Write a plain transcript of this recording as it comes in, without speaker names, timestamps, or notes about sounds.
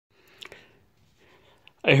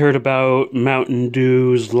I heard about Mountain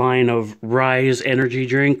Dew's line of Rise energy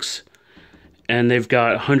drinks, and they've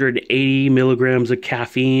got 180 milligrams of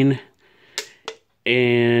caffeine,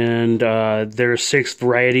 and there's 6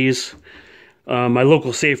 varieties. My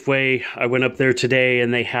local Safeway, I went up there today,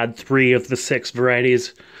 and they had 3 of the 6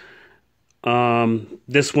 varieties.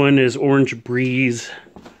 This one is Orange Breeze,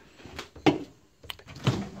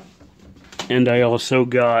 and I also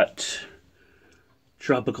got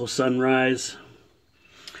Tropical Sunrise.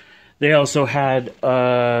 They also had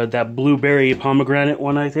that blueberry pomegranate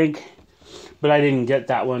one, I think. But I didn't get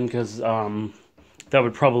that one because that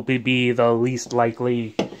would probably be the least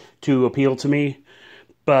likely to appeal to me.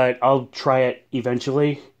 But I'll try it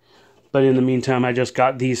eventually. But in the meantime, I just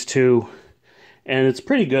got these 2. And it's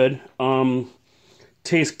pretty good.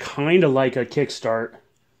 Tastes kind of like a Kickstart.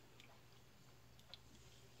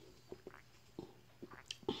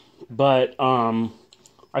 But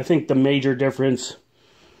I think the major difference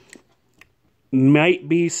might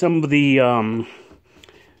be some of the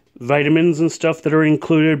vitamins and stuff that are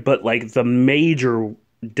included, but like the major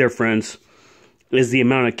difference is the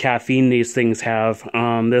amount of caffeine these things have.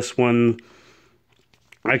 This one,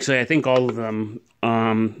 actually, I think all of them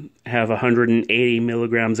have 180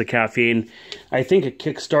 milligrams of caffeine. I think a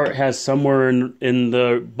Kickstart has somewhere in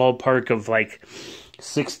the ballpark of like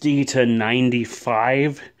 60 to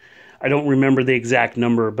 95. I don't remember the exact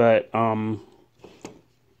number, but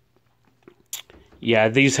yeah,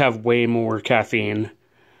 these have way more caffeine.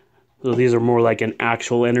 So these are more like an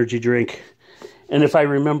actual energy drink. And if I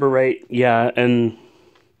remember right, yeah, and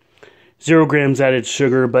 0 grams added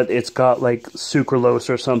sugar, but it's got like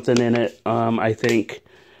sucralose or something in it, I think.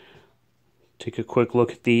 Take a quick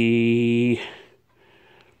look at the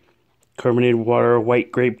carbonated water,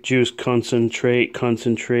 white grape juice concentrate,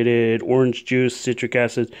 concentrated orange juice, citric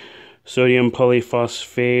acid, sodium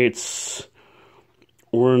polyphosphates,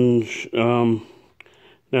 orange,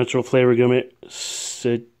 natural flavor gamut,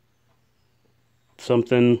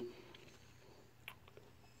 something,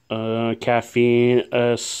 caffeine,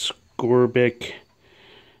 ascorbic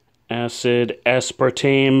acid,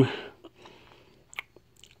 aspartame.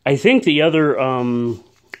 I think the other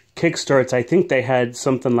Kickstarts, I think they had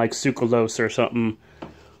something like sucralose or something.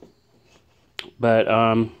 But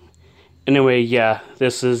anyway, yeah,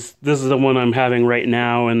 this is the one I'm having right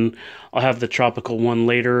now, and I'll have the tropical one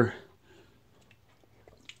later,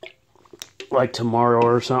 like tomorrow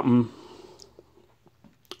or something.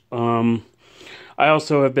 I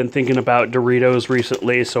also have been thinking about Doritos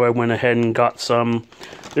recently, so I went ahead and got some.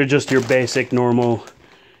 They're just your basic, normal,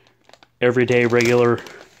 everyday, regular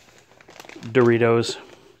Doritos,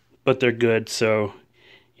 but they're good, so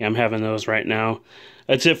yeah, I'm having those right now.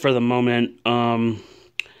 That's it for the moment. I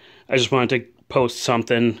just wanted to post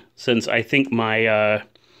something since I think my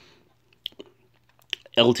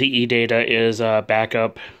LTE data is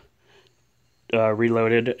backup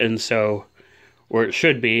reloaded, and so, or it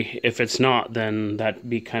should be. If it's not, then that'd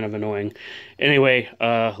be kind of annoying. Anyway,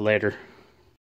 later.